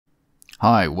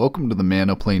Hi, welcome to the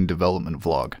Mana Plane development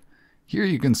vlog. Here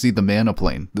you can see the Mana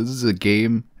Plane. This is a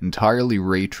game entirely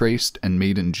ray traced and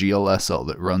made in GLSL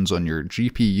that runs on your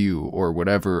GPU or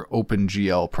whatever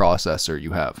OpenGL processor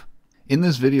you have. In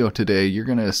this video today, you're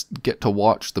going to get to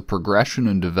watch the progression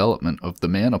and development of the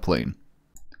Mana Plane.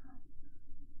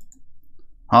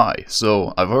 Hi,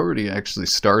 so I've already actually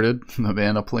started the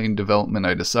Mana Plane development.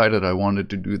 I decided I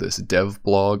wanted to do this dev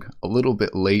blog a little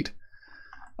bit late.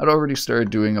 I'd already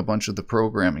started doing a bunch of the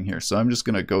programming here, so I'm just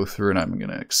going to go through and I'm going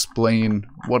to explain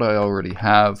what I already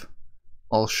have.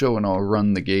 I'll show and I'll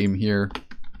run the game here.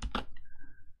 As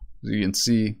you can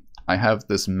see, I have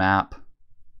this map,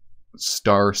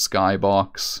 star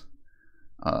skybox,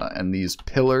 and these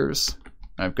pillars.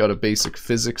 I've got a basic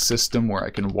physics system where I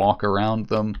can walk around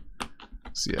them.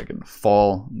 See, I can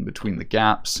fall in between the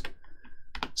gaps.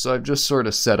 So I've just sort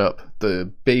of set up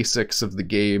the basics of the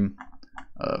game.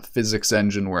 Physics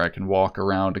engine where I can walk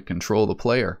around and control the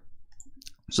player.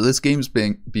 So this game's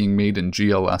being made in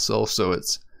GLSL, so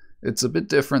it's a bit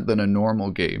different than a normal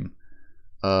game.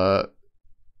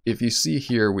 If you see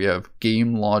here, we have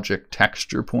game logic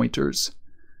texture pointers.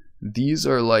 These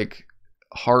are like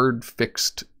hard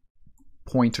fixed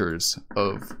pointers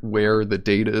of where the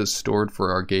data is stored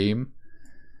for our game,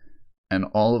 and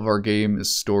all of our game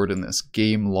is stored in this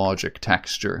game logic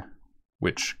texture,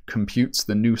 which computes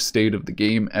the new state of the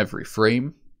game every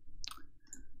frame.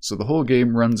 So the whole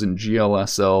game runs in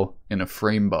GLSL in a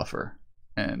frame buffer,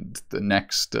 and the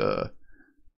next, the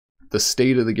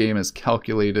state of the game is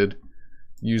calculated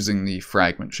using the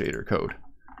fragment shader code.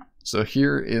 So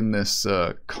here in this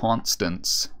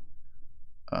constants,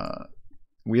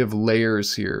 we have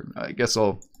layers here. I guess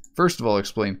I'll first of all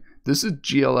explain. This is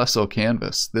GLSL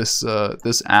Canvas. This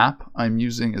app I'm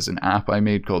using is an app I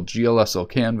made called GLSL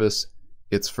Canvas.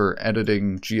 It's for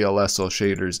editing GLSL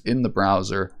shaders in the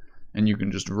browser, and you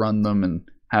can just run them and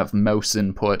have mouse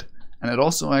input. And it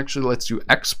also actually lets you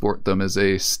export them as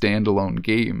a standalone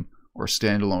game or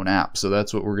standalone app. So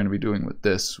that's what we're going to be doing with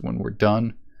this when we're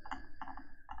done.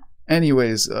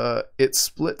 Anyways, it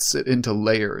splits it into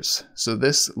layers. So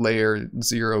this layer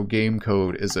 0 game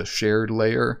code is a shared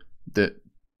layer that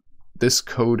this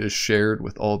code is shared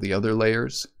with all the other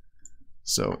layers.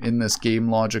 So in this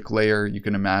game logic layer, you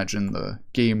can imagine the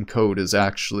game code is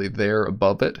actually there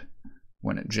above it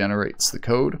when it generates the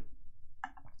code.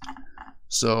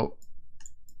 So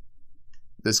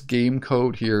this game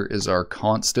code here is our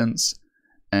constants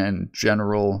and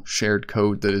general shared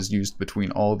code that is used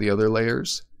between all the other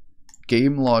layers.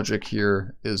 Game logic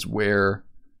here is where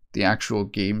the actual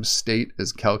game state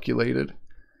is calculated.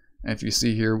 And if you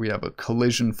see here, we have a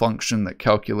collision function that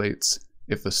calculates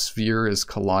if a sphere is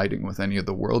colliding with any of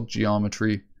the world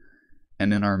geometry.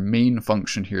 And in our main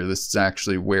function here, this is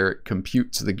actually where it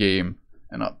computes the game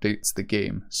and updates the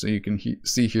game. So you can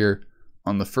see here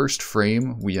on the first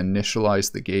frame, we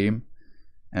initialize the game,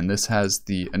 and this has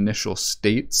the initial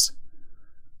states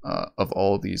of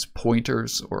all these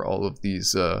pointers or all of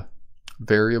these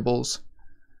variables.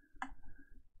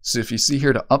 So if you see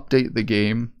here, to update the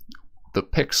game, the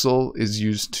pixel is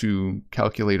used to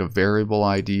calculate a variable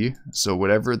ID. So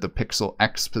whatever the pixel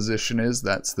X position is,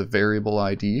 that's the variable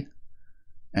ID.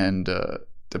 And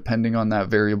depending on that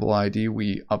variable ID,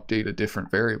 we update a different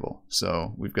variable.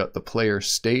 So we've got the player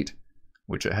state,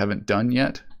 which I haven't done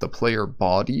yet. The player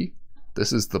body,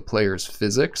 this is the player's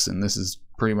physics, and this is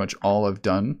pretty much all I've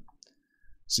done.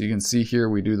 So you can see here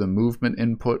we do the movement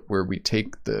input where we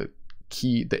take the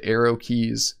arrow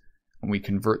keys, and we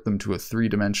convert them to a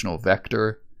three-dimensional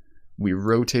vector. We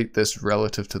rotate this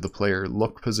relative to the player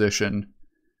look position,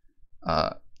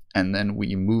 and then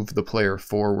we move the player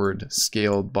forward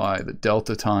scaled by the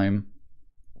delta time,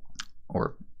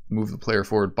 or move the player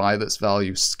forward by this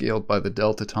value scaled by the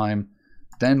delta time.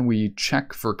 Then we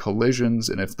check for collisions,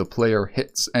 and if the player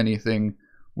hits anything,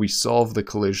 we solve the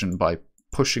collision by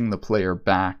pushing the player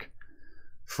back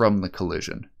from the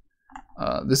collision.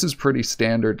 This is pretty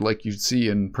standard, like you'd see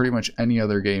in pretty much any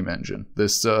other game engine.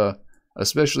 This,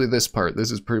 especially this part, this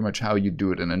is pretty much how you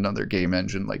do it in another game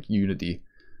engine like Unity.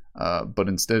 But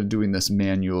instead of doing this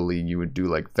manually, you would do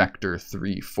like vector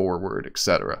 3 forward,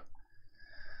 etc.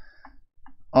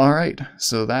 Alright,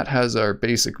 so that has our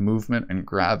basic movement and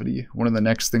gravity. One of the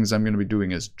next things I'm going to be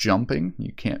doing is jumping.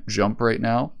 You can't jump right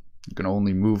now. You can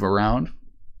only move around.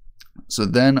 So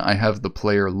then I have the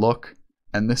player look.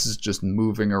 And this is just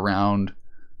moving around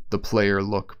the player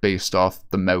look based off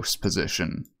the mouse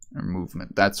position or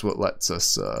movement. That's what lets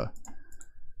us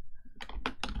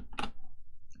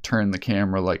turn the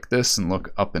camera like this and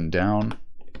look up and down.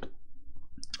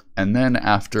 And then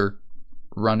after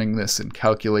running this and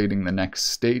calculating the next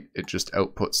state, it just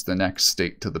outputs the next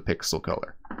state to the pixel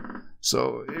color.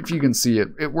 So if you can see it,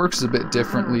 it works a bit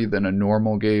differently than a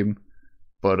normal game,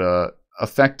 but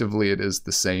effectively it is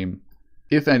the same.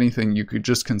 If anything, you could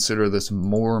just consider this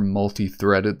more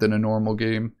multi-threaded than a normal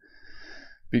game,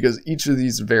 because each of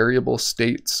these variable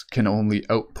states can only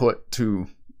output to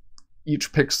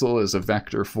each pixel is a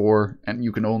vector 4, and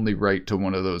you can only write to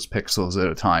one of those pixels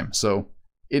at a time. So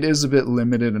it is a bit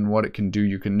limited in what it can do.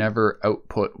 You can never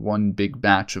output one big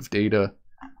batch of data.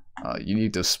 You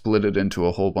need to split it into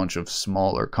a whole bunch of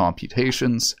smaller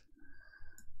computations.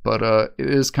 But it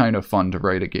is kind of fun to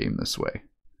write a game this way.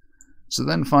 So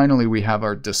then finally we have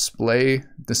our display.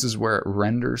 This is where it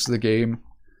renders the game.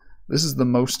 This is the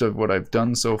most of what I've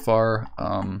done so far.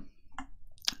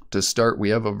 To start, we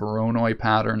have a Voronoi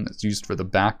pattern that's used for the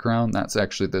background. That's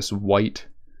actually this white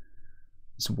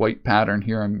pattern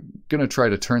here. I'm going to try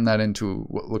to turn that into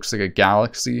what looks like a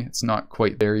galaxy. It's not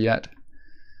quite there yet.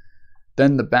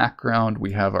 Then the background,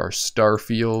 we have our star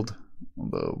field,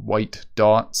 the white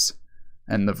dots,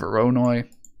 and the Voronoi.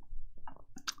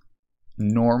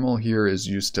 Normal here is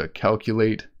used to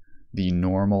calculate the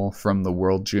normal from the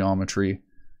world geometry,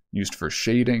 used for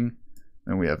shading.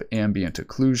 Then we have ambient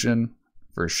occlusion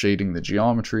for shading the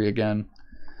geometry again.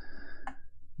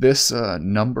 This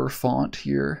number font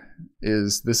here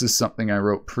is something I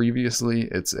wrote previously.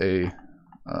 It's a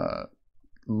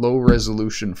low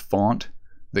resolution font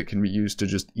that can be used to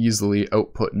just easily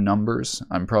output numbers.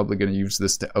 I'm probably going to use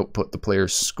this to output the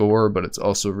player's score, but it's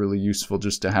also really useful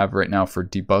just to have right now for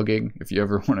debugging. If you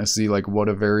ever want to see like what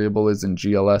a variable is in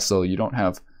GLSL, you don't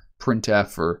have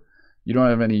printf or you don't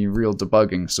have any real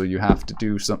debugging, so you have to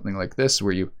do something like this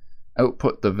where you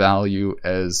output the value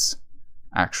as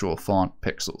actual font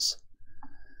pixels.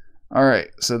 Alright,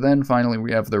 so then finally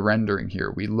we have the rendering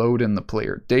here. We load in the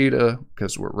player data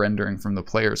because we're rendering from the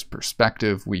player's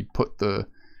perspective. We put the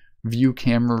view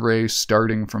camera ray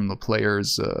starting from the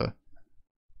player's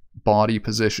body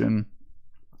position.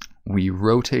 We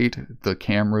rotate the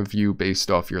camera view based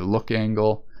off your look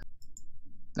angle.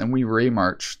 Then we ray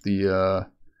march the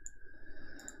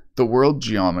world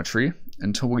geometry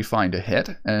until we find a hit,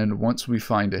 and once we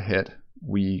find a hit,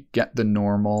 we get the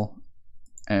normal,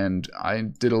 and I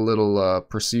did a little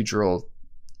procedural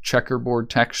checkerboard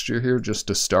texture here just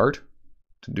to start,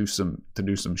 to do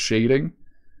some shading.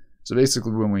 So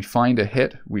basically when we find a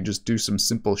hit, we just do some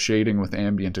simple shading with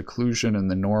ambient occlusion and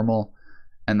the normal,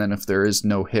 and then if there is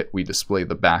no hit, we display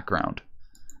the background.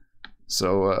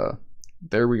 So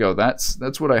there we go.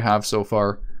 That's what I have so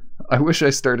far. I wish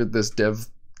I started this dev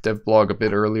blog a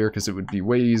bit earlier because it would be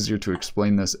way easier to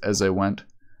explain this as I went.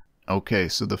 Okay,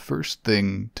 so the first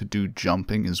thing to do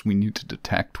jumping is we need to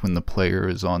detect when the player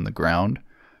is on the ground.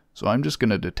 So I'm just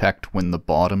going to detect when the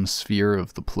bottom sphere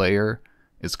of the player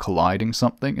is colliding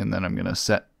something, and then I'm going to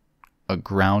set a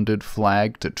grounded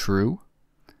flag to true.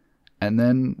 And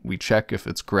then we check if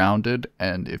it's grounded,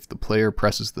 and if the player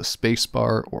presses the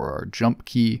spacebar or our jump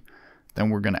key, then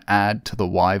we're going to add to the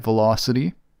Y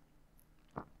velocity.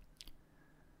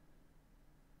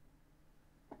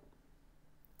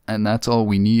 And that's all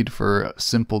we need for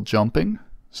simple jumping.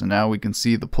 So now we can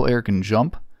see the player can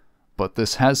jump, but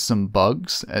this has some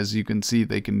bugs. As you can see,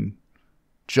 they can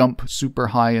jump super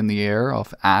high in the air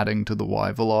off adding to the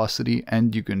Y velocity,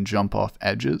 and you can jump off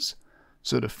edges.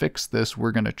 So to fix this,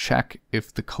 we're going to check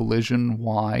if the collision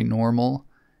Y normal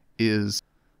is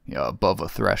above a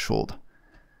threshold.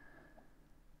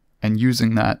 And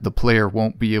using that, the player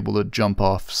won't be able to jump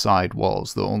off side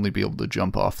walls. They'll only be able to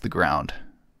jump off the ground.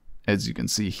 As you can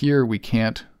see here, we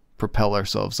can't propel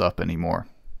ourselves up anymore.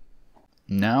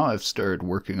 Now I've started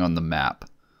working on the map.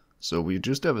 So we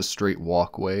just have a straight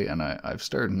walkway, and I've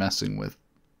started messing with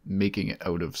making it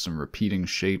out of some repeating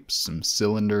shapes, some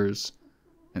cylinders,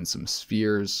 and some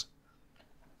spheres.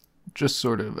 Just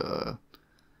sort of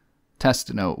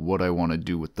testing out what I want to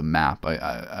do with the map.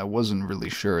 I wasn't really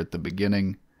sure at the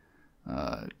beginning.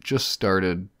 Just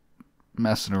started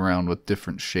messing around with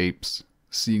different shapes,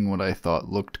 seeing what I thought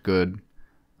looked good.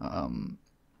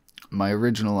 My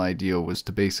original idea was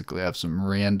to basically have some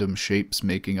random shapes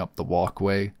making up the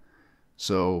walkway.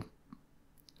 So,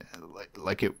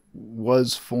 like it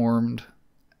was formed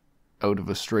out of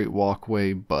a straight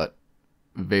walkway, but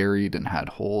varied and had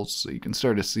holes. So you can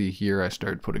start to see here, I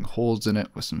started putting holes in it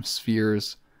with some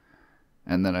spheres,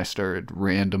 and then I started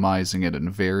randomizing it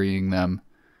and varying them.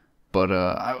 But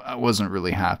I wasn't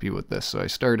really happy with this, so I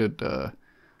started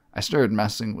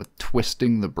messing with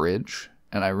twisting the bridge,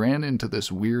 and I ran into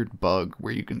this weird bug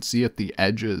where you can see at the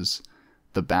edges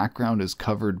the background is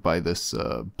covered by this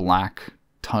black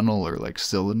tunnel or like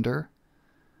cylinder.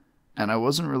 and I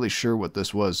wasn't really sure what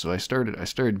this was, so I started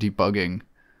debugging,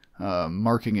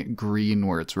 marking it green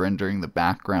where it's rendering the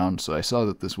background, so I saw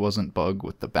that this wasn't bug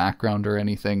with the background or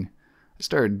anything. I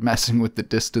started messing with the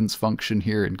distance function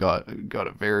here and got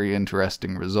a very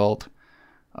interesting result.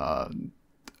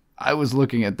 I was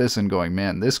looking at this and going,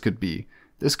 man, this could be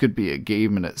a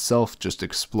game in itself, just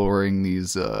exploring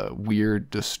these weird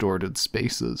distorted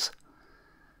spaces.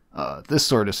 This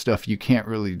sort of stuff you can't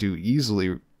really do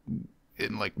easily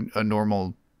in like a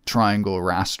normal triangle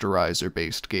rasterizer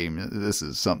based game. This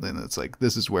is something that's like,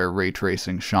 this is where ray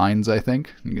tracing shines, I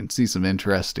think. You can see some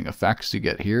interesting effects you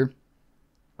get here.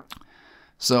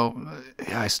 So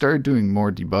yeah, I started doing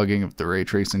more debugging of the ray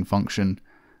tracing function.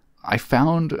 I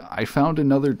found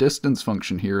another distance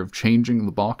function here of changing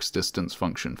the box distance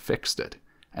function, fixed it.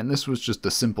 And this was just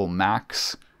a simple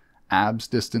max abs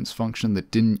distance function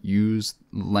that didn't use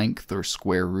length or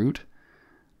square root.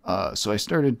 So I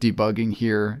started debugging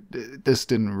here. This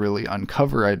didn't really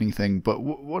uncover anything, but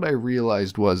what I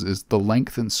realized is the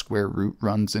length and square root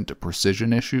runs into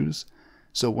precision issues.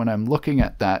 So when I'm looking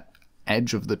at that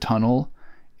edge of the tunnel,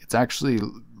 it's actually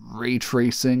ray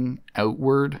tracing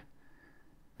outward,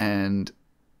 and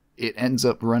it ends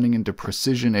up running into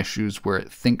precision issues where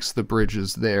it thinks the bridge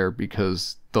is there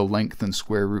because the length and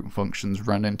square root functions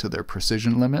run into their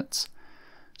precision limits.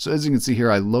 So as you can see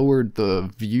here, I lowered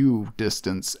the view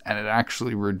distance and it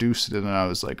actually reduced it, and I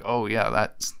was like, oh yeah,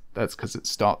 that's because it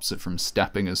stops it from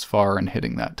stepping as far and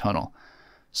hitting that tunnel.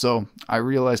 So I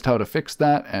realized how to fix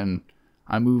that, and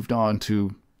I moved on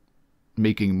to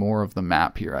making more of the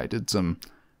map here. I did some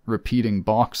repeating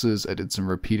boxes, I did some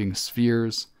repeating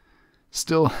spheres.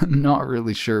 Still not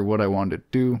really sure what I wanted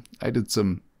to do. I did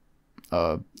some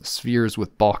spheres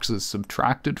with boxes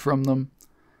subtracted from them.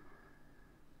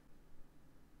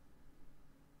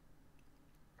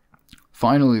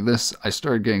 Finally, I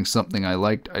started getting something I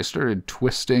liked. I started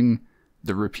twisting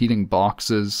the repeating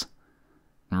boxes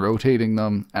and rotating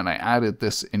them, and I added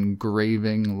this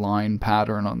engraving line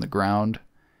pattern on the ground.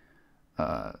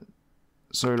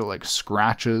 Sort of like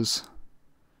scratches,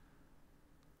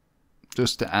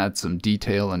 just to add some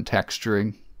detail and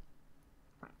texturing.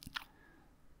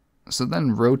 So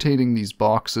then rotating these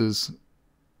boxes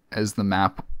as the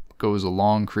map goes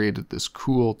along created this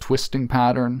cool twisting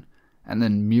pattern, and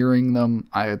then mirroring them,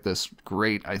 I had this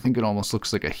great, I think it almost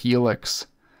looks like a helix.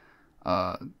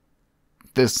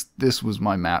 This was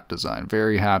my map design.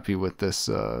 Very happy with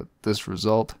this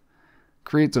result.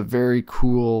 Creates a very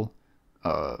cool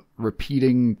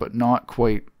repeating, but not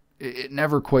quite, it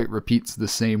never quite repeats the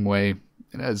same way.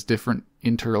 It has different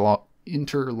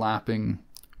interlapping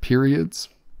periods.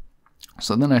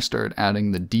 So then I started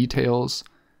adding the details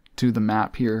to the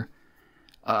map here.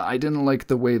 I didn't like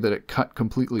the way that it cut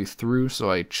completely through, so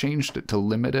I changed it to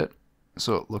limit it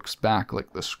so it looks back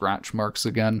like the scratch marks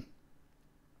again.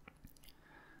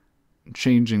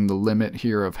 Changing the limit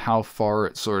here of how far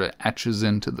it sort of etches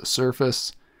into the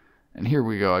surface. And here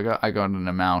we go. I got an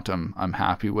amount I'm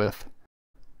happy with.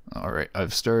 Alright,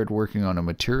 I've started working on a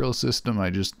material system. I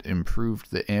just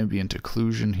improved the ambient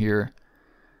occlusion here.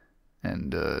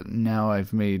 And now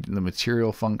I've made the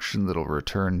material function that'll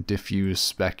return diffuse,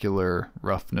 specular,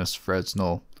 roughness,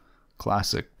 Fresnel,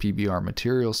 classic PBR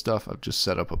material stuff. I've just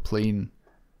set up a plain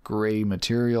gray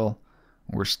material.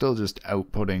 We're still just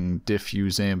outputting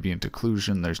diffuse ambient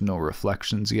occlusion. There's no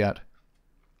reflections yet.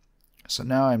 So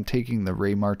now I'm taking the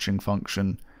ray marching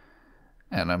function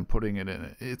and I'm putting it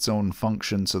in its own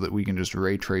function so that we can just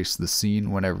ray trace the scene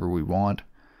whenever we want.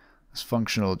 This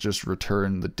function will just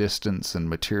return the distance and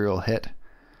material hit,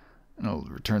 and it'll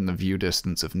return the view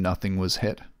distance if nothing was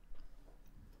hit.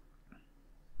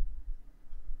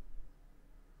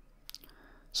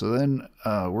 So then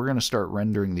we're going to start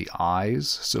rendering the eyes.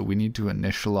 So we need to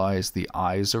initialize the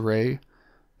eyes array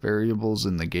variables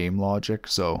in the game logic.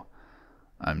 So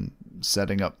I'm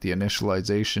setting up the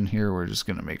initialization here. We're just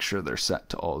going to make sure they're set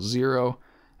to all 0.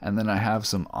 And then I have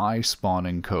some eye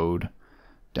spawning code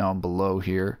down below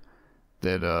here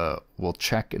that will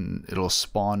check, and it'll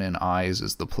spawn in eyes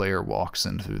as the player walks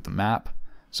in through the map.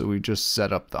 So we just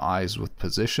set up the eyes with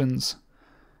positions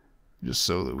just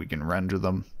so that we can render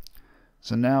them.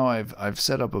 So now I've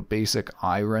set up a basic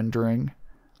eye rendering.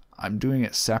 I'm doing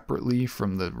it separately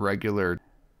from the regular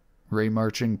ray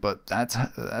marching, but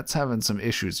that's having some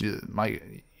issues. You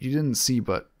didn't see,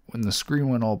 but when the screen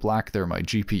went all black there, my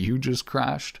GPU just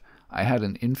crashed. I had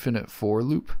an infinite for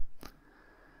loop.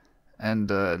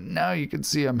 And now you can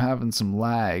see I'm having some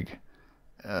lag.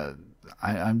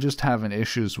 I'm just having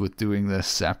issues with doing this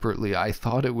separately. I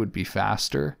thought it would be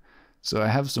faster. So I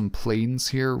have some planes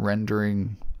here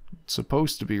rendering,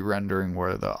 supposed to be rendering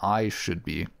where the eyes should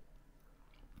be.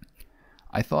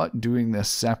 I thought doing this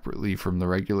separately from the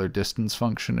regular distance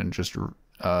function and just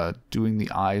doing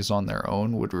the eyes on their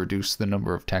own would reduce the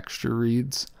number of texture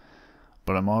reads,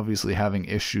 but I'm obviously having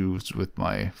issues with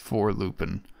my for loop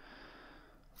and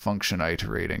function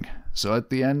iterating. So at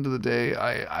the end of the day,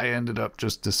 I ended up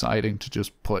just deciding to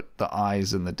just put the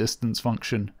eyes in the distance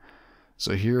function.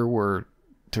 So here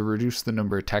to reduce the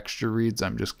number of texture reads,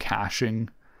 I'm just caching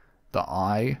the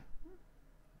eye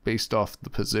based off the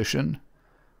position.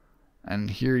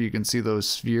 And here you can see those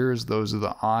spheres, those are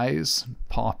the eyes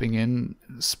popping in,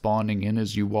 spawning in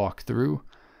as you walk through.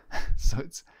 So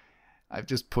I've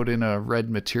just put in a red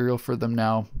material for them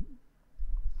now.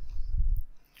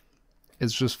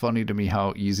 It's just funny to me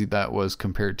how easy that was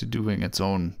compared to doing its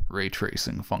own ray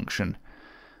tracing function.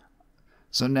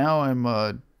 So now I'm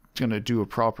going to do a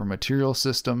proper material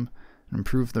system and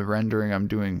improve the rendering. I'm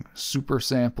doing super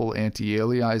sample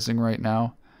anti-aliasing right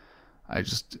now. I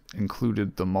just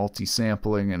included the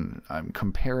multi-sampling, and I'm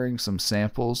comparing some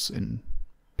samples in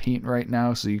Paint right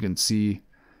now, so you can see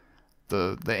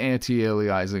the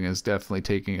anti-aliasing is definitely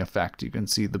taking effect. You can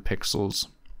see the pixels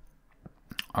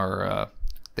are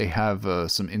they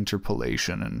have some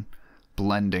interpolation and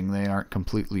blending. They aren't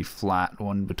completely flat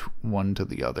one to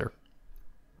the other.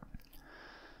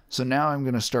 So now I'm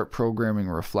going to start programming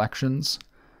reflections.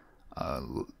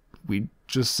 We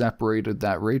just separated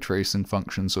that ray tracing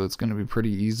function, so it's going to be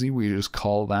pretty easy. We just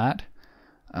call that.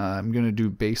 I'm going to do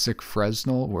basic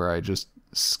Fresnel, where I just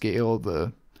scale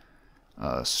the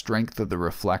strength of the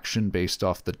reflection based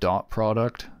off the dot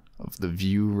product of the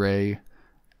view ray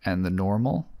and the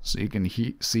normal. So you can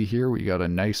see here we got a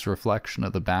nice reflection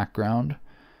of the background,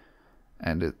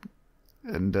 and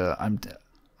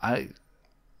I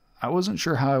wasn't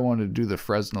sure how I wanted to do the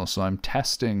Fresnel, so I'm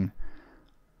testing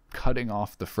cutting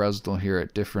off the Fresnel here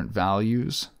at different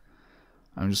values.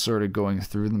 I'm just sort of going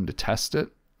through them to test it.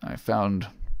 I found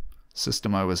a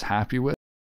system I was happy with.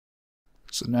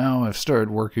 So now I've started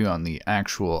working on the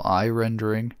actual eye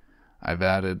rendering. I've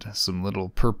added some little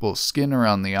purple skin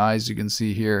around the eyes you can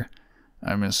see here.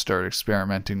 I'm going to start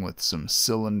experimenting with some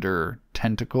cylinder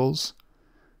tentacles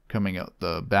coming out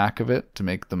the back of it to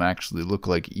make them actually look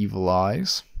like evil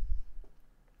eyes.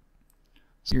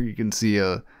 So here you can see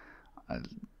a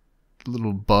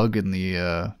little bug in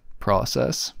the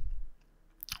process.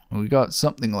 We got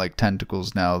something like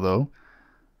tentacles now, though.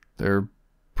 They're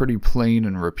pretty plain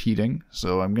and repeating,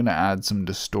 so I'm going to add some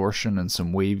distortion and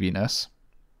some waviness.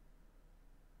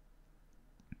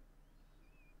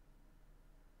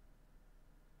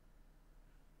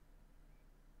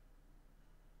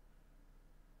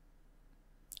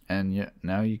 And yeah,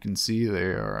 now you can see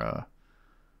their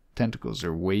tentacles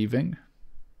are waving.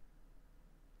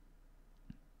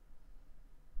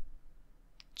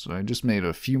 So I just made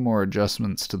a few more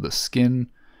adjustments to the skin.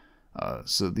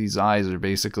 So these eyes are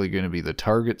basically going to be the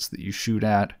targets that you shoot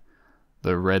at.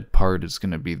 The red part is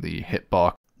going to be the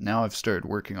hitbox. Now I've started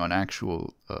working on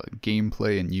actual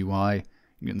gameplay and UI.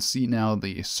 You can see now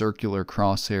the circular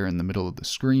crosshair in the middle of the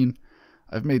screen.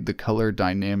 I've made the color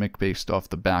dynamic based off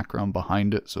the background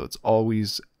behind it, so it's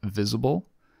always visible.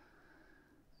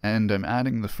 And I'm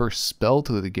adding the first spell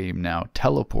to the game now,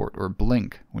 Teleport or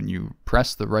Blink. When you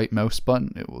press the right mouse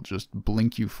button, it will just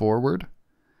blink you forward.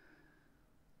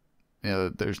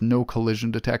 There's no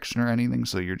collision detection or anything,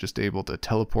 so you're just able to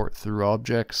teleport through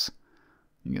objects.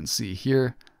 You can see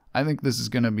here, I think this is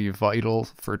going to be vital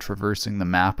for traversing the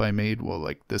map I made. Well,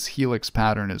 like, this helix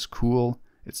pattern is cool.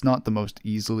 It's not the most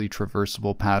easily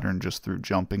traversable pattern just through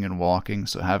jumping and walking,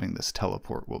 so having this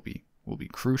teleport will be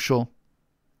crucial.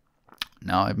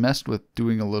 Now I've messed with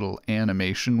doing a little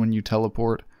animation when you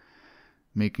teleport,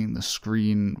 making the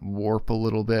screen warp a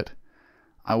little bit.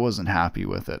 I wasn't happy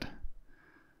with it.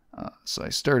 So I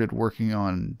started working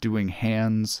on doing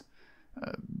hands,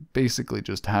 basically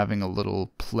just having a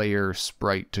little player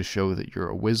sprite to show that you're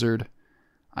a wizard.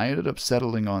 I ended up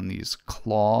settling on these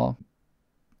claw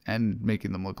and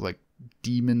making them look like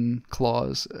demon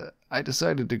claws. I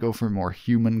decided to go for more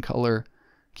human color.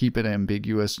 Keep it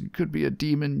ambiguous. You could be a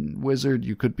demon wizard,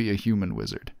 you could be a human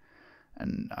wizard.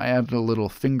 And I added a little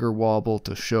finger wobble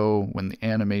to show when the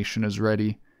animation is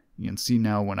ready. You can see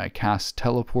now when I cast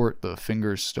teleport, the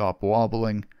fingers stop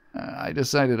wobbling. I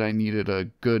decided I needed a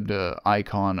good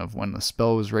icon of when the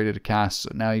spell was ready to cast,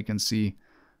 so now you can see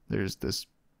there's this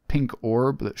pink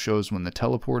orb that shows when the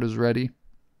teleport is ready.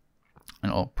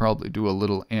 And I'll probably do a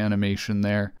little animation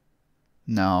there.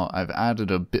 Now I've added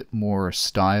a bit more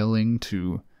styling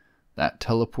to that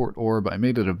teleport orb. I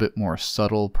made it a bit more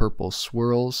subtle purple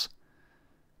swirls.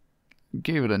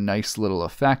 Gave it a nice little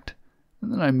effect.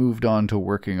 And then I moved on to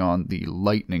working on the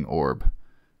lightning orb.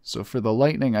 So for the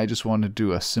lightning, I just wanted to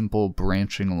do a simple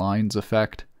branching lines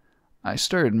effect. I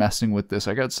started messing with this.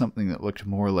 I got something that looked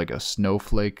more like a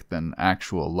snowflake than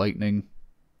actual lightning.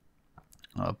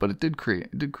 But it did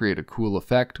create a cool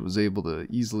effect. Was able to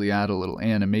easily add a little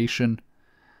animation.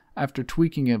 After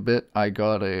tweaking it a bit, I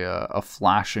got a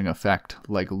flashing effect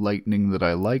like lightning that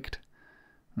I liked.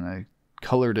 And I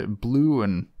colored it blue,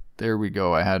 and there we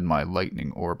go. I had my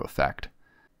lightning orb effect.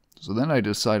 So then I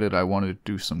decided I wanted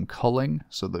to do some culling.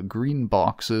 So the green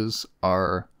boxes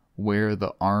are where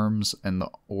the arms and the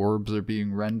orbs are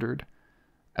being rendered.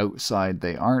 Outside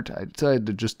they aren't. I decided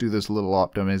to just do this little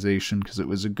optimization because it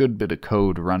was a good bit of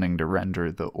code running to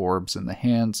render the orbs and the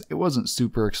hands. It wasn't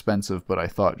super expensive, but I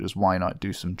thought just why not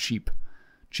do some cheap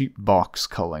box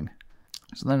culling.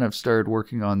 So then I've started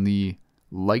working on the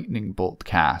lightning bolt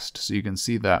cast. So you can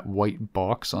see that white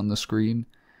box on the screen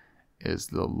is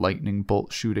the lightning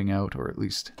bolt shooting out, or at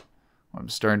least I'm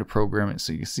starting to program it.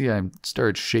 So you can see I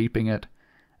started shaping it,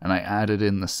 and I added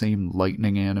in the same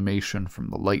lightning animation from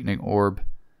the lightning orb.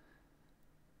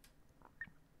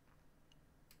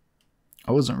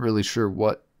 I wasn't really sure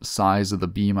what size of the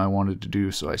beam I wanted to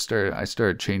do, so I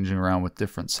started changing around with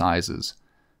different sizes.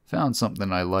 Found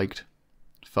something I liked,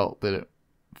 felt that it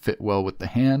fit well with the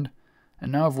hand,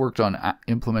 and now I've worked on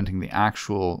implementing the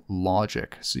actual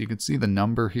logic. So you can see the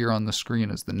number here on the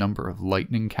screen is the number of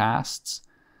lightning casts.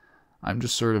 I'm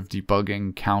just sort of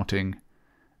debugging, counting,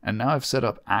 and now I've set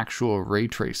up actual ray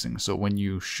tracing. So when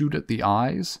you shoot at the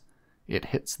eyes, it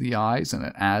hits the eyes and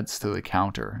it adds to the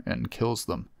counter and kills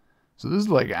them. So this is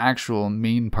like actual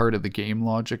main part of the game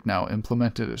logic now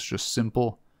implemented. It's just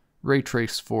simple. Ray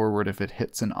trace forward. If it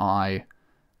hits an eye,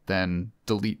 then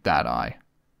delete that eye.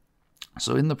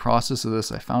 So in the process of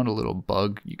this, I found a little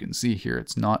bug. You can see here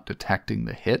it's not detecting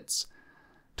the hits.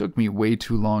 It took me way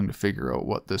too long to figure out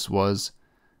what this was.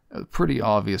 Pretty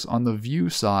obvious. On the view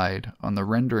side, on the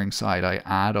rendering side, I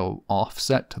add an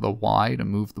offset to the Y to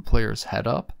move the player's head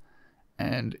up.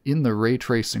 And in the ray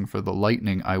tracing for the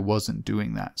lightning, I wasn't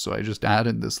doing that. So I just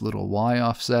added this little Y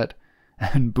offset,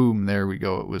 and boom, there we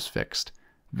go, it was fixed.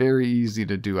 Very easy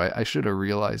to do. I should have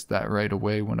realized that right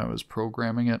away when I was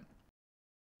programming it.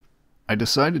 I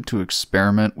decided to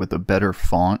experiment with a better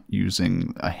font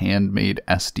using a handmade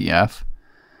SDF.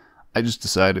 I just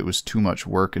decided it was too much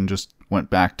work and just went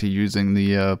back to using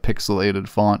the pixelated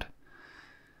font.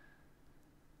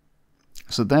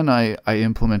 So then I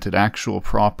implemented actual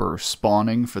proper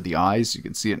spawning for the eyes. You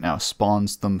can see it now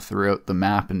spawns them throughout the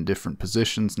map in different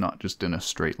positions, not just in a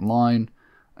straight line.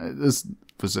 This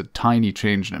was a tiny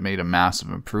change and it made a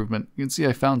massive improvement. You can see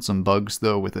I found some bugs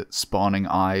though with it spawning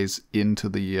eyes into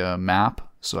the map.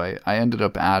 So I ended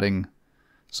up adding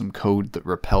some code that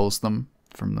repels them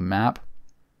from the map.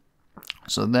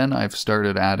 So then I've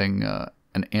started adding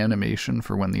an animation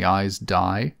for when the eyes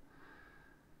die.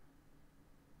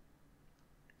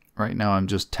 Right now I'm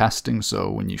just testing,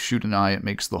 so when you shoot an eye, it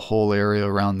makes the whole area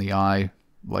around the eye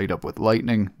light up with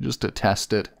lightning, just to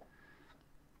test it.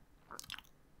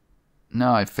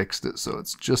 Now I fixed it, so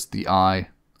it's just the eye.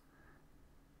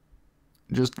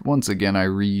 Just once again, I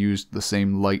reused the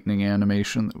same lightning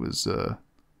animation that was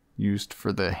used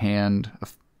for the hand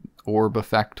orb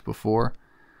effect before.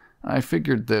 I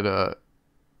figured that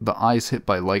the eyes hit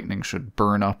by lightning should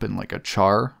burn up in like a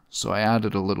char, so I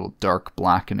added a little dark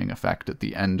blackening effect at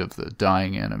the end of the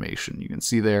dying animation. You can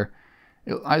see there,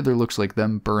 it either looks like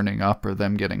them burning up or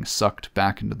them getting sucked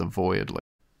back into the void.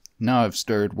 Now I've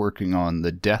started working on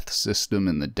the death system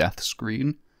in the death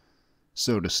screen.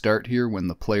 So to start here, when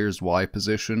the player's Y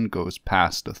position goes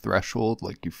past a threshold,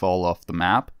 like you fall off the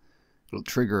map, it'll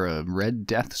trigger a red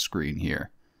death screen here.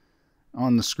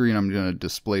 On the screen I'm going to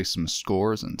display some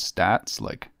scores and stats,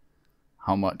 like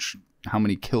how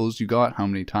many kills you got, how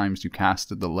many times you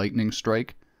casted the lightning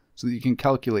strike, so that you can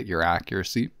calculate your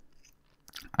accuracy.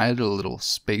 I added a little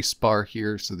space bar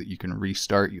here so that you can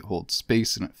restart. You hold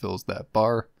space and it fills that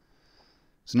bar.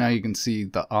 So now you can see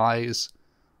the eyes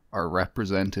are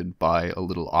represented by a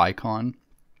little icon.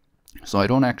 So I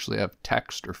don't actually have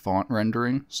text or font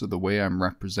rendering, so the way I'm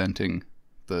representing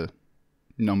the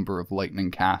number of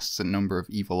lightning casts and number of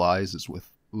evil eyes is with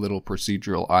little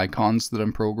procedural icons that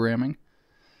I'm programming.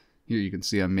 Here you can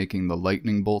see I'm making the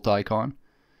lightning bolt icon.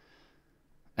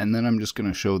 And then I'm just going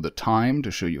to show the time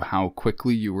to show you how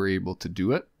quickly you were able to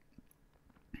do it.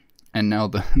 And now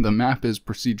the map is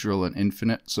procedural and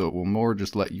infinite, so it will more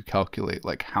just let you calculate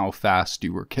like how fast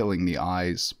you were killing the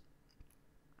eyes.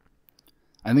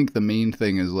 I think the main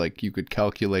thing is like you could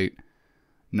calculate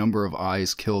number of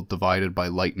eyes killed divided by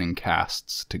lightning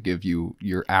casts to give you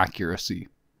your accuracy.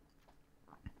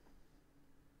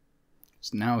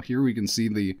 So now here we can see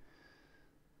the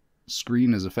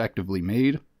screen is effectively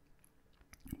made.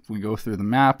 If we go through the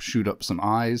map, shoot up some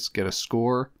eyes, get a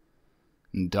score,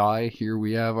 and die, here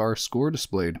we have our score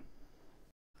displayed.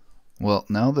 Well,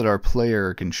 now that our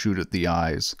player can shoot at the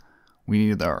eyes, we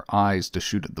need our eyes to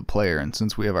shoot at the player, and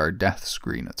since we have our death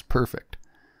screen, it's perfect.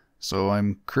 So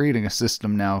I'm creating a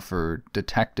system now for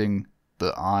detecting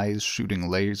the eyes shooting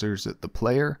lasers at the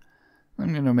player.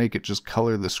 I'm going to make it just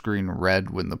color the screen red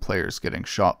when the player's getting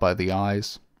shot by the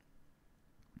eyes.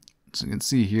 So you can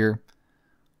see here,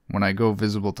 when I go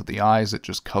visible to the eyes, it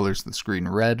just colors the screen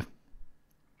red.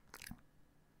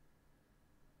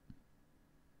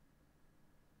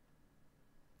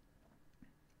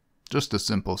 Just a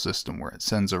simple system where it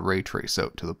sends a ray trace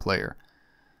out to the player.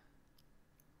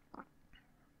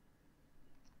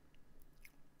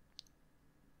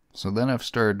 So then I've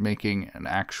started making an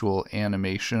actual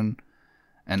animation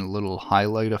and a little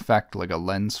highlight effect like a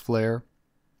lens flare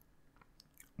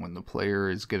when the player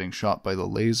is getting shot by the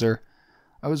laser.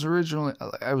 I was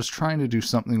trying to do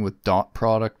something with dot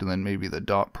product and then maybe the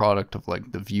dot product of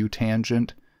like the view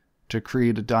tangent to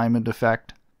create a diamond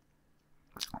effect.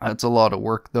 That's a lot of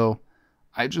work though.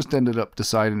 I just ended up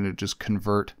deciding to just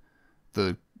convert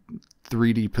the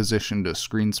 3D position to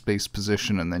screen space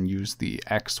position and then use the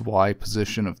XY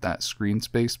position of that screen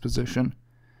space position.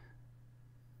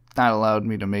 That allowed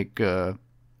me to make a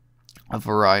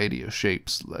variety of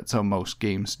shapes. That's how most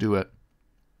games do it.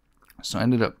 So I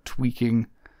ended up tweaking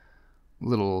a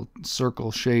little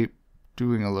circle shape,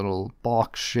 doing a little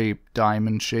box shape,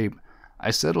 diamond shape.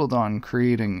 I settled on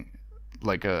creating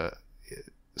like a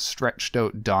stretched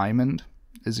out diamond,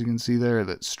 as you can see there,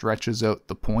 that stretches out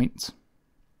the points.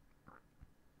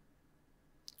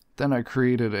 Then I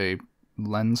created a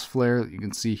lens flare that you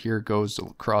can see here goes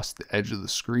across the edge of the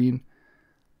screen.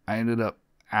 I ended up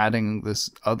adding this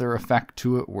other effect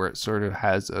to it where it sort of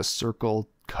has a circle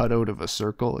cut out of a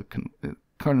circle. It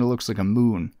kind of looks like a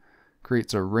moon.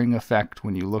 Creates a ring effect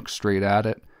when you look straight at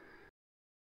it.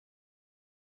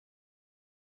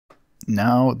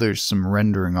 Now there's some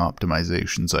rendering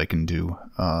optimizations I can do.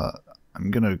 I'm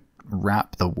going to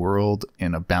wrap the world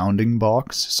in a bounding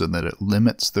box so that it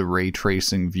limits the ray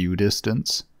tracing view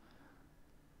distance.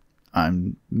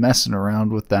 I'm messing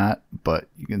around with that, but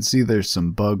you can see there's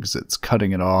some bugs that's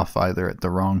cutting it off either at the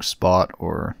wrong spot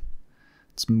or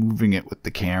it's moving it with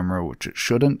the camera, which it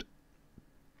shouldn't.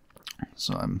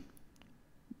 So I'm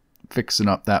fixing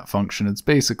up that function. It's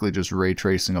basically just ray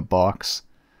tracing a box.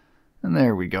 And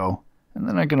there we go. And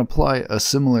then I can apply a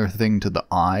similar thing to the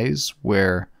eyes,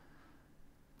 where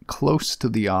close to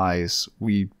the eyes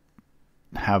we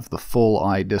have the full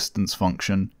eye distance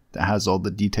function that has all the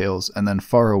details, and then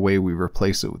far away we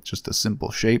replace it with just a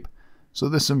simple shape. So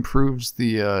this improves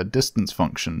the distance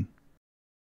function.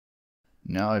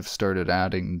 Now I've started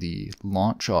adding the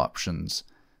launch options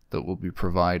that will be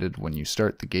provided when you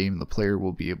start the game. The player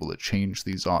will be able to change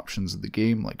these options of the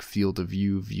game, like field of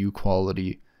view, view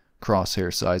quality,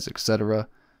 crosshair size, etc.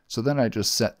 So then I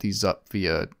just set these up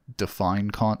via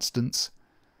define constants.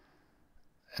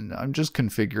 And I'm just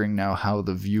configuring now how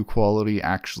the view quality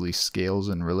actually scales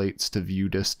and relates to view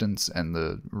distance and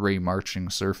the ray marching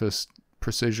surface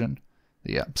precision,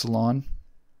 the epsilon.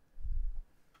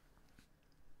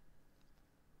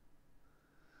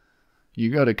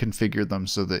 You got to configure them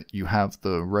so that you have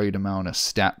the right amount of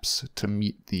steps to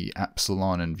meet the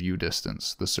epsilon and view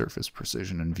distance, the surface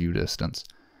precision and view distance.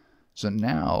 So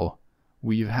now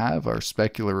we have our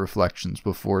specular reflections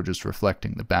before just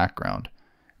reflecting the background.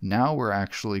 Now we're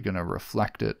actually going to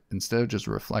reflect it. Instead of just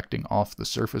reflecting off the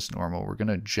surface normal, we're going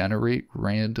to generate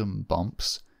random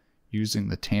bumps using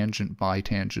the tangent,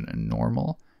 bitangent, and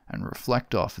normal, and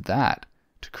reflect off that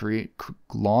to create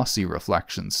glossy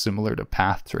reflections similar to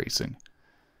path tracing.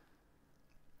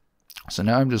 So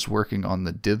now I'm just working on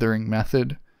the dithering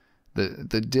method.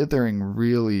 The dithering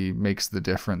really makes the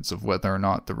difference of whether or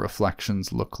not the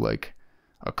reflections look like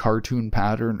a cartoon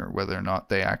pattern or whether or not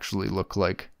they actually look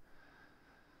like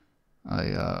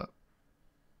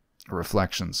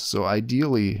reflections. So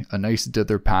ideally, a nice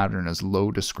dither pattern is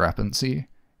low discrepancy.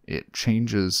 It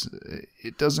changes,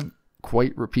 it doesn't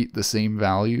quite repeat the same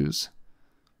values.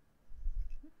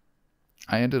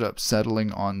 I ended up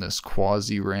settling on this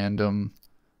quasi-random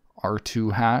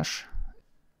R2 hash.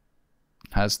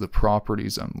 It has the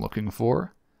properties I'm looking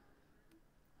for.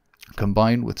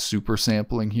 Combined with super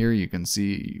sampling here, you can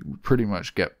see you pretty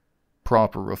much get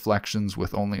proper reflections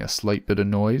with only a slight bit of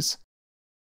noise.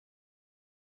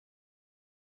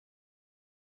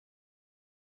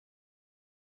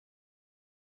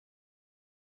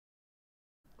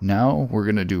 Now we're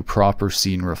going to do proper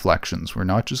scene reflections. We're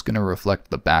not just going to reflect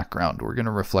the background, we're going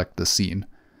to reflect the scene.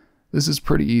 This is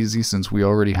pretty easy since we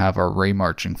already have our ray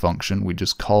marching function. We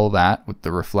just call that with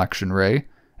the reflection ray,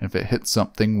 and if it hits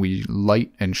something, we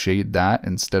light and shade that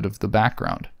instead of the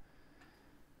background.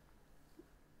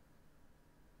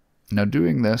 Now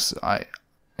doing this, I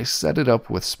set it up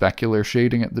with specular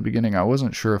shading at the beginning. I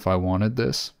wasn't sure if I wanted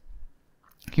this.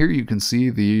 Here you can see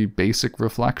the basic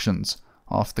reflections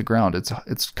off the ground.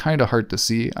 It's kind of hard to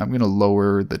see. I'm going to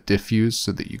lower the diffuse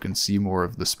so that you can see more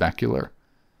of the specular.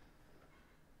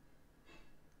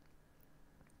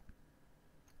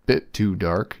 Bit too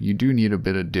dark. You do need a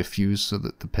bit of diffuse so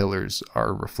that the pillars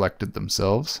are reflected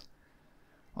themselves.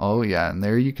 Oh yeah, and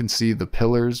there you can see the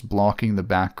pillars blocking the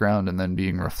background and then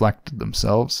being reflected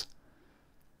themselves.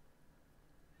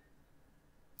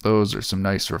 Those are some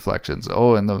nice reflections.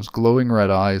 Oh, and those glowing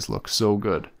red eyes look so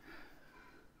good.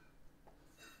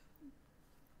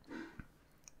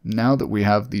 Now that we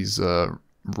have these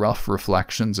rough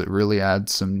reflections, it really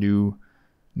adds some new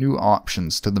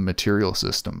options to the material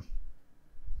system.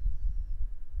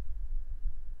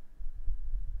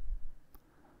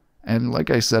 And like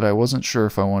I said, I wasn't sure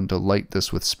if I wanted to light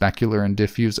this with specular and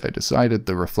diffuse. I decided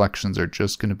the reflections are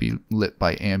just going to be lit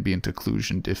by ambient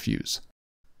occlusion diffuse.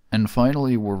 And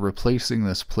finally, we're replacing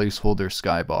this placeholder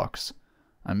skybox.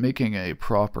 I'm making a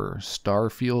proper star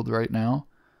field right now,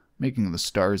 making the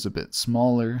stars a bit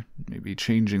smaller, maybe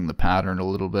changing the pattern a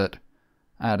little bit,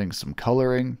 adding some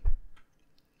coloring.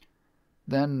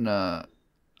 Then I'm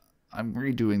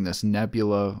redoing this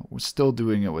nebula. We're still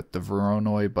doing it with the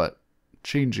Voronoi, but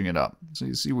changing it up. So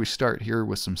you see we start here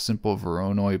with some simple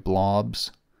Voronoi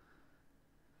blobs.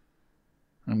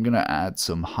 I'm going to add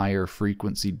some higher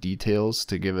frequency details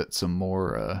to give it some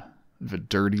more of a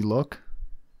dirty look.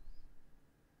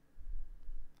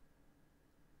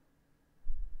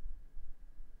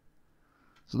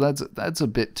 So that's a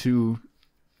bit too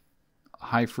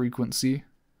high frequency.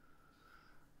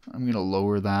 I'm going to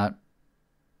lower that.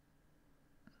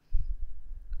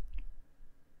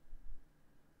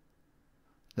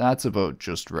 That's about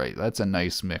just right. That's a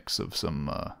nice mix of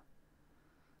some...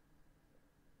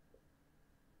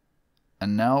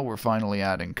 And now we're finally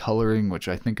adding coloring, which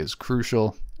I think is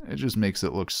crucial. It just makes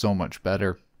it look so much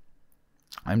better.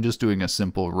 I'm just doing a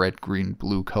simple red, green,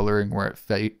 blue coloring where it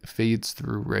fades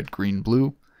through red, green,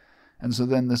 blue. And so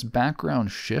then this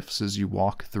background shifts as you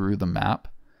walk through the map.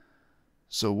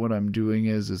 So what I'm doing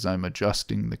is I'm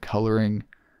adjusting the coloring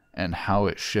and how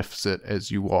it shifts it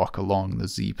as you walk along the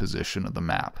Z position of the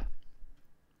map.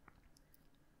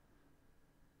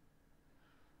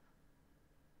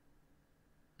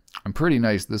 And pretty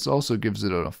nice. This also gives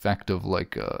it an effect of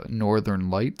like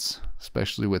northern lights,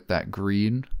 especially with that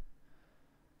green.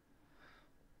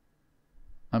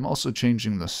 I'm also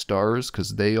changing the stars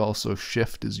because they also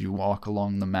shift as you walk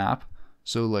along the map.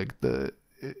 So like the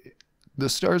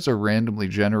stars are randomly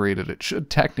generated. It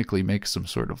should technically make some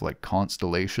sort of like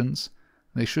constellations.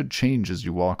 They should change as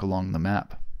you walk along the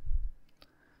map.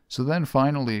 So then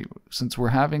finally, since we're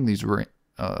having these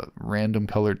random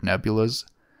colored nebulas,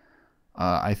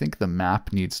 I think the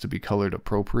map needs to be colored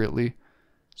appropriately.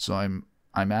 So I'm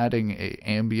adding a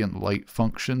ambient light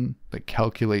function that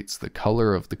calculates the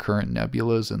color of the current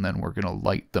nebulas, and then we're going to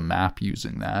light the map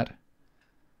using that.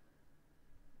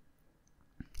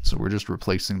 So we're just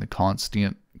replacing the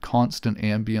constant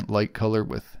ambient light color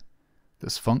with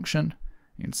this function.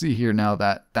 You can see here now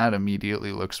that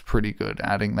immediately looks pretty good,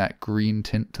 adding that green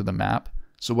tint to the map.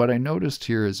 So what I noticed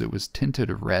here is it was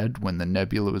tinted red when the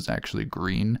nebula was actually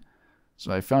green.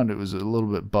 So I found it was a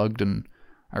little bit bugged, and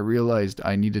I realized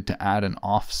I needed to add an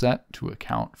offset to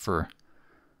account for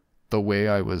the way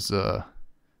I was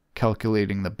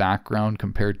calculating the background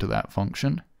compared to that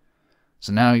function.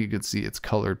 So now you can see it's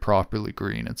colored properly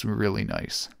green. It's really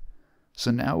nice. So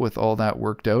now with all that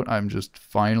worked out, I'm just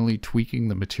finally tweaking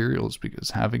the materials, because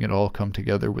having it all come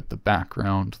together with the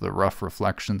background, the rough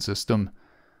reflection system,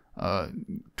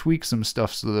 tweak some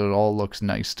stuff so that it all looks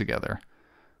nice together.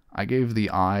 I gave the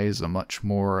eyes a much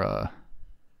more, I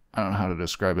don't know how to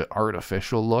describe it,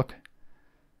 artificial look.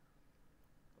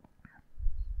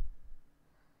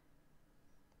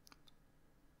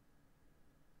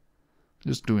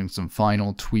 Just doing some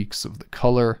final tweaks of the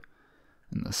color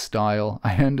and the style.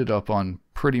 I ended up on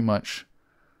pretty much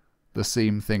the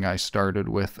same thing I started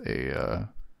with, a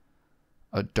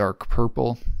dark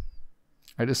purple.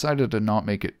 I decided to not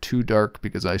make it too dark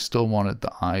because I still wanted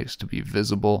the eyes to be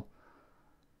visible.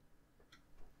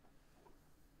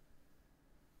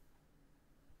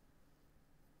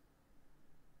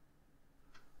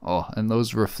 Oh, and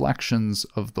those reflections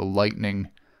of the lightning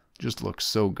just look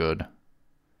so good.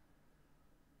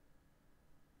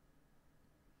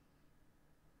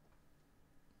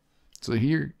 So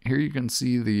here you can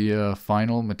see the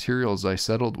final materials I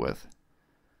settled with.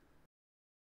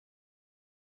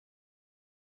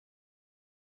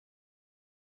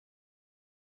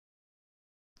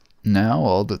 Now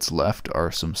all that's left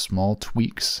are some small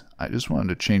tweaks. I just wanted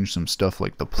to change some stuff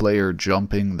like the player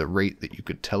jumping, the rate that you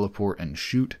could teleport and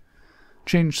shoot.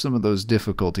 Change some of those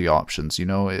difficulty options. You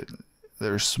know,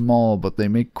 they're small, but they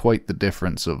make quite the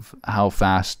difference of how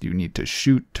fast you need to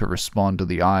shoot to respond to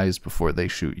the eyes before they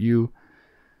shoot you.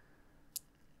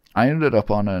 I ended up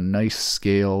on a nice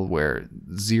scale where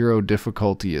 0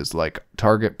 difficulty is like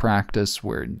target practice,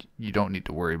 where you don't need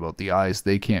to worry about the eyes,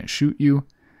 they can't shoot you.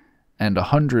 And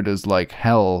 100 is like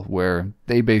hell, where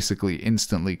they basically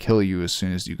instantly kill you as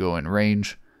soon as you go in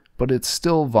range, but it's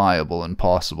still viable and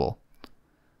possible.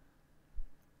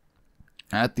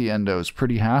 At the end I was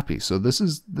pretty happy. So this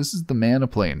is the Mana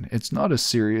Plane. It's not a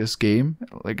serious game.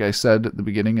 Like I said at the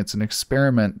beginning, it's an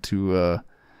experiment to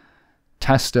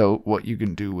test out what you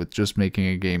can do with just making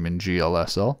a game in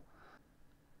GLSL.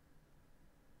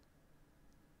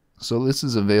 So this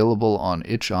is available on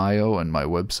itch.io and my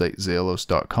website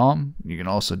Xalos.com. You can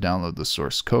also download the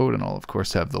source code, and I'll of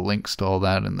course have the links to all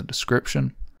that in the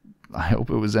description. I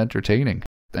hope it was entertaining.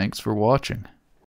 Thanks for watching.